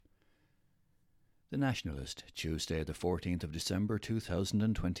The Nationalist, Tuesday the 14th of December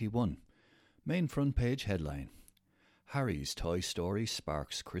 2021. Main front page headline: Harry's Toy Story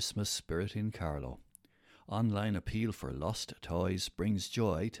sparks Christmas spirit in Carlow. Online appeal for lost toys brings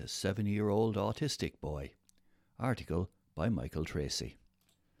joy to 7-year-old autistic boy. Article by Michael Tracy.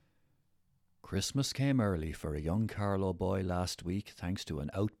 Christmas came early for a young Carlow boy last week thanks to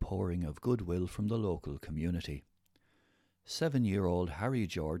an outpouring of goodwill from the local community. 7-year-old Harry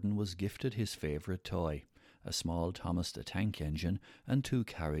Jordan was gifted his favourite toy, a small Thomas the Tank Engine and 2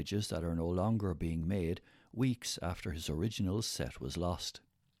 carriages that are no longer being made, weeks after his original set was lost.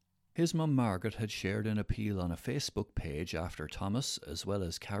 His mum Margaret had shared an appeal on a Facebook page after Thomas, as well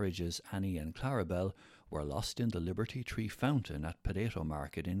as carriages Annie and Clarabelle, were lost in the Liberty Tree Fountain at Potato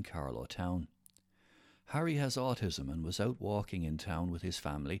Market in Carlow Town. Harry has autism and was out walking in town with his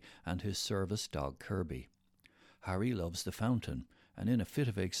family and his service dog Kirby. Harry loves the fountain, and in a fit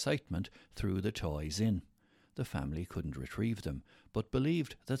of excitement threw the toys in. The family couldn't retrieve them, but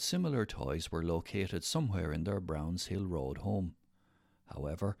believed that similar toys were located somewhere in their Browns Hill Road home.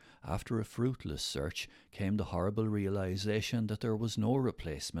 However, after a fruitless search came the horrible realisation that there was no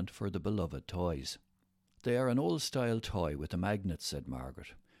replacement for the beloved toys. "They are an old-style toy with a magnet," said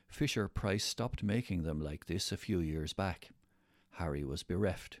Margaret. "Fisher-Price stopped making them like this a few years back." Harry was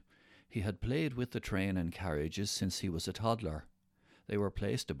bereft. He had played with the train and carriages since he was a toddler. They were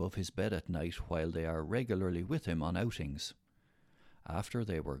placed above his bed at night while they are regularly with him on outings. After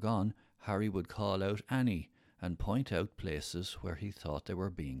they were gone, Harry would call out Annie and point out places where he thought they were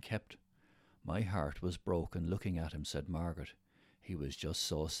being kept. "My heart was broken looking at him," said Margaret. "He was just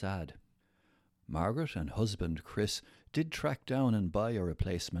so sad." Margaret and husband Chris did track down and buy a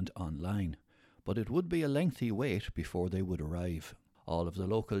replacement online, but it would be a lengthy wait before they would arrive. All of the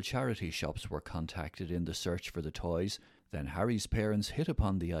local charity shops were contacted in the search for the toys. Then Harry's parents hit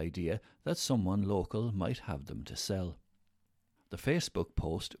upon the idea that someone local might have them to sell. The Facebook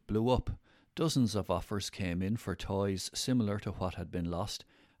post blew up. Dozens of offers came in for toys similar to what had been lost,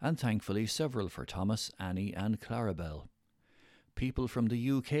 and thankfully several for Thomas, Annie and Clarabelle. People from the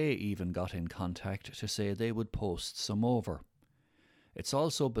UK even got in contact to say they would post some over. It's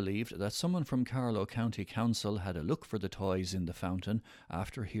also believed that someone from Carlow County Council had a look for the toys in the fountain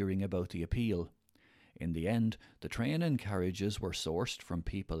after hearing about the appeal. In the end, the train and carriages were sourced from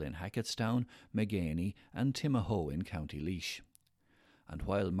people in Hackettstown, Maganey and Timahoe in County Laois. And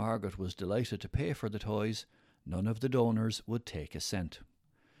while Margaret was delighted to pay for the toys, none of the donors would take a cent.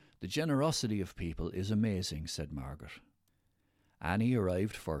 "The generosity of people is amazing," said Margaret. Annie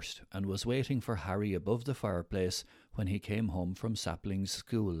arrived first and was waiting for Harry above the fireplace when he came home from Sapling's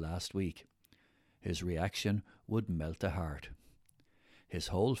school last week. His reaction would melt the heart. His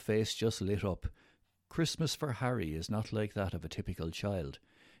whole face just lit up. Christmas for Harry is not like that of a typical child.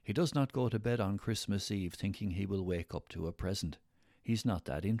 He does not go to bed on Christmas Eve thinking he will wake up to a present. He's not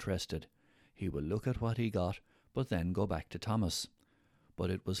that interested. He will look at what he got, but then go back to Thomas. But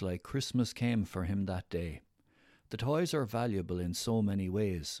it was like Christmas came for him that day. The toys are valuable in so many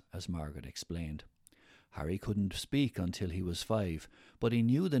ways, as Margaret explained. Harry couldn't speak until he was 5, but he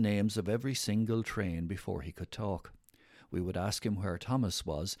knew the names of every single train before he could talk. We would ask him where Thomas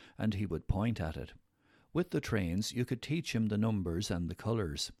was, and he would point at it. With the trains, you could teach him the numbers and the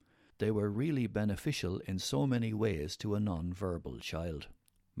colours. They were really beneficial in so many ways to a non-verbal child.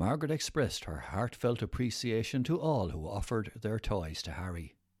 Margaret expressed her heartfelt appreciation to all who offered their toys to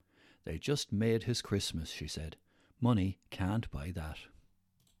Harry. "They just made his Christmas," she said. "Money can't buy that."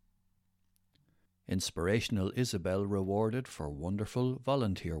 Inspirational Isabel rewarded for wonderful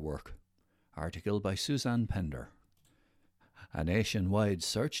volunteer work. Article by Suzanne Pender. A nationwide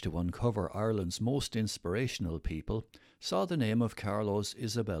search to uncover Ireland's most inspirational people saw the name of Carlow's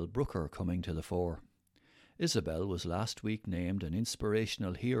Isabel Brooker coming to the fore. Isabel was last week named an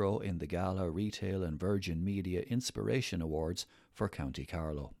inspirational hero in the Gala Retail and Virgin Media Inspiration Awards for County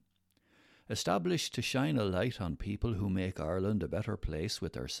Carlow. Established to shine a light on people who make Ireland a better place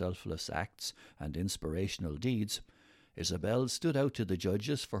with their selfless acts and inspirational deeds, Isabel stood out to the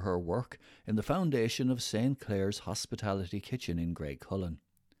judges for her work in the foundation of St. Clair's Hospitality Kitchen in Graiguecullen.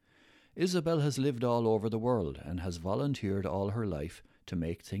 Isabel has lived all over the world and has volunteered all her life to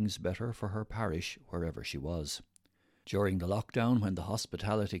make things better for her parish wherever she was. During the lockdown, when the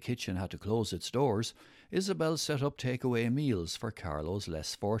Hospitality Kitchen had to close its doors, Isabel set up takeaway meals for Carlow's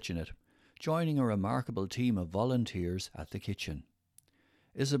less fortunate, joining a remarkable team of volunteers at the kitchen.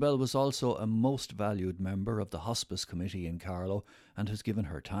 Isabel was also a most valued member of the Hospice Committee in Carlow and has given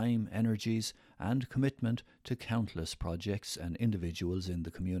her time, energies and commitment to countless projects and individuals in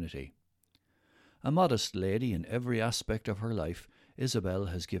the community. A modest lady in every aspect of her life, Isabel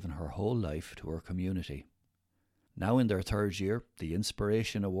has given her whole life to her community. Now in their third year, the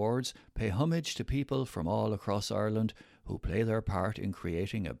Inspiration Awards pay homage to people from all across Ireland who play their part in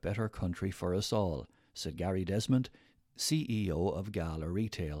creating a better country for us all, said Gary Desmond, CEO of Gala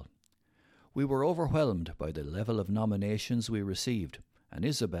Retail. We were overwhelmed by the level of nominations we received, and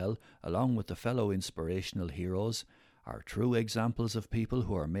Isabel, along with the fellow inspirational heroes, are true examples of people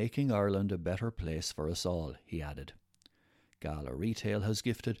who are making Ireland a better place for us all, he added. Gala Retail has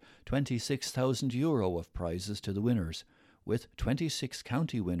gifted €26,000 of prizes to the winners, with 26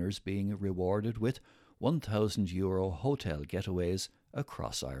 county winners being rewarded with €1,000 hotel getaways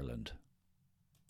across Ireland.